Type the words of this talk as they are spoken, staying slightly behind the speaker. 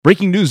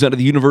Breaking news out of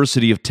the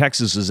University of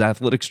Texas's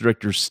athletics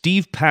director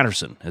Steve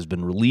Patterson has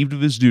been relieved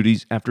of his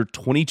duties after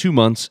 22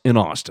 months in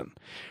Austin.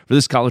 For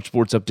this college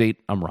sports update,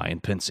 I'm Ryan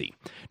Pensy.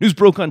 News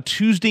broke on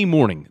Tuesday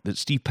morning that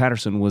Steve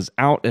Patterson was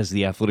out as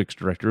the athletics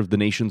director of the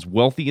nation's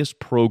wealthiest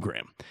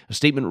program. A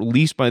statement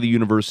released by the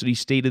university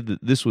stated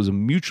that this was a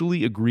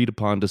mutually agreed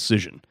upon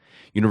decision.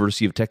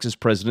 University of Texas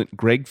President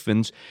Greg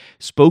Fins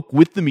spoke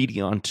with the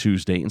media on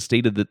Tuesday and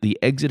stated that the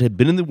exit had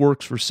been in the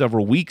works for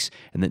several weeks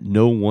and that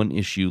no one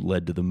issue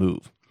led to the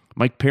move.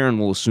 Mike Perrin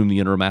will assume the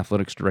interim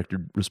athletics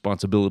director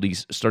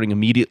responsibilities starting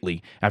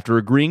immediately after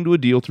agreeing to a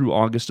deal through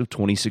August of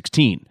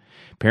 2016.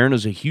 Perrin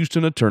is a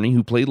Houston attorney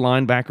who played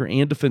linebacker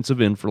and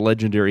defensive end for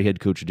legendary head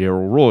coach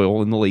Darrell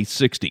Royal in the late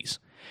 60s.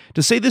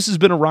 To say this has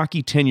been a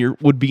rocky tenure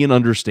would be an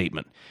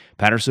understatement.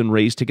 Patterson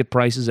raised ticket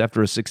prices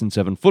after a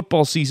 6-7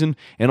 football season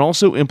and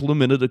also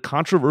implemented a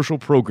controversial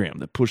program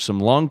that pushed some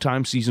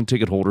longtime season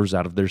ticket holders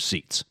out of their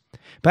seats.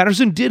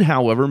 Patterson did,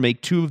 however,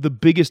 make two of the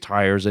biggest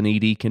hires an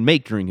AD can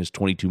make during his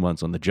 22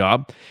 months on the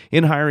job,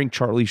 in hiring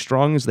Charlie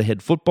Strong as the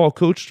head football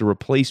coach to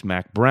replace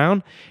Mack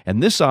Brown,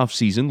 and this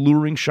offseason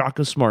luring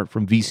Shaka Smart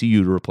from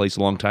VCU to replace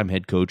longtime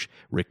head coach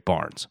Rick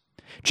Barnes.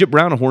 Chip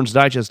Brown of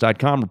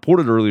HornsDigest.com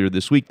reported earlier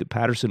this week that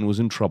Patterson was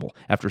in trouble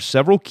after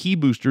several key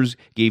boosters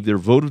gave their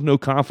vote of no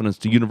confidence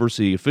to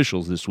university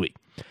officials this week.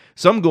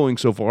 Some going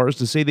so far as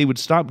to say they would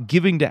stop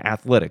giving to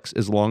athletics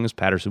as long as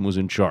Patterson was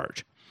in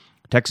charge.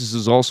 Texas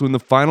is also in the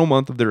final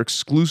month of their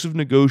exclusive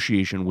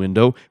negotiation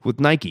window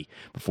with Nike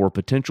before a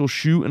potential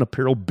shoe and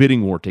apparel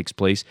bidding war takes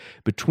place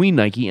between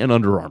Nike and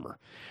Under Armour.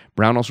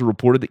 Brown also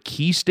reported that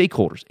key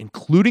stakeholders,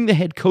 including the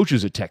head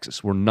coaches at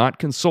Texas, were not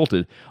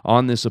consulted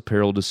on this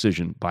apparel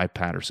decision by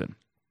Patterson.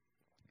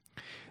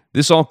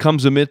 This all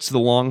comes amidst the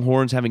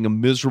Longhorns having a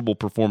miserable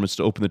performance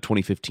to open the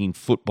 2015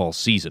 football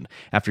season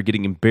after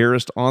getting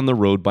embarrassed on the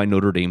road by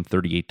Notre Dame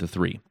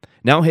 38-3.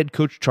 Now head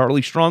coach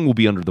Charlie Strong will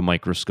be under the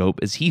microscope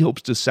as he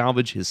hopes to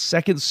salvage his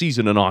second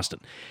season in Austin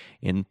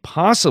and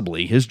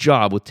possibly his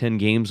job with 10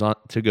 games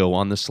to go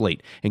on the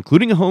slate,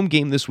 including a home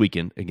game this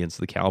weekend against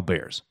the Cal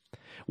Bears.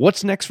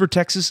 What's next for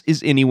Texas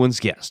is anyone's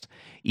guess.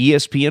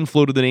 ESPN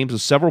floated the names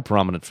of several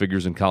prominent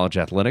figures in college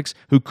athletics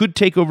who could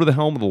take over the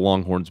helm of the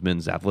Longhorns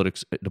men's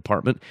athletics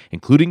department,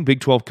 including Big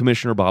 12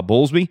 Commissioner Bob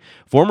Bowlesby,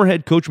 former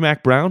head coach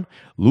Mack Brown,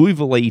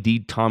 Louisville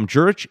AD Tom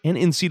Jurich, and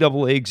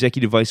NCAA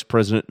Executive Vice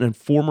President and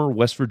former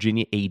West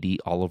Virginia AD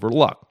Oliver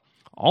Luck.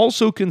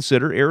 Also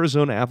consider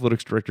Arizona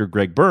Athletics Director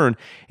Greg Byrne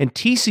and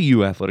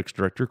TCU Athletics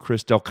Director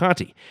Chris Del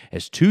Conte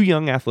as two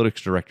young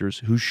athletics directors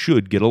who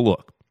should get a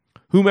look.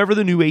 Whomever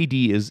the new AD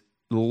is,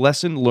 the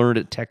lesson learned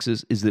at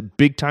Texas is that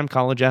big-time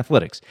college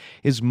athletics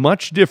is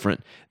much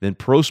different than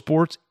pro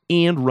sports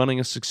and running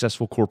a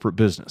successful corporate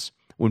business.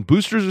 When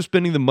boosters are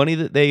spending the money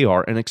that they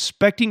are and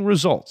expecting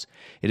results,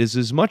 it is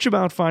as much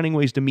about finding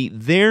ways to meet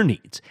their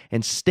needs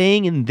and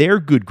staying in their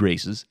good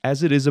graces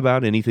as it is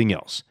about anything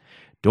else.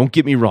 Don't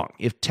get me wrong,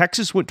 if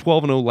Texas went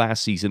 12-0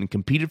 last season and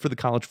competed for the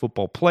college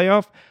football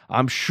playoff,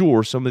 I'm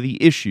sure some of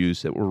the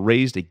issues that were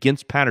raised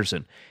against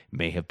Patterson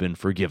may have been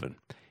forgiven.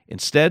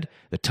 Instead,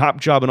 the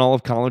top job in all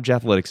of college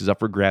athletics is up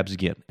for grabs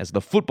again as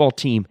the football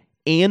team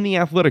and the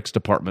athletics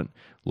department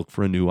look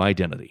for a new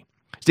identity.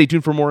 Stay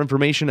tuned for more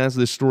information as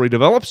this story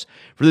develops.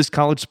 For this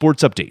college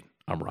sports update,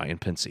 I'm Ryan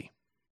Pensy.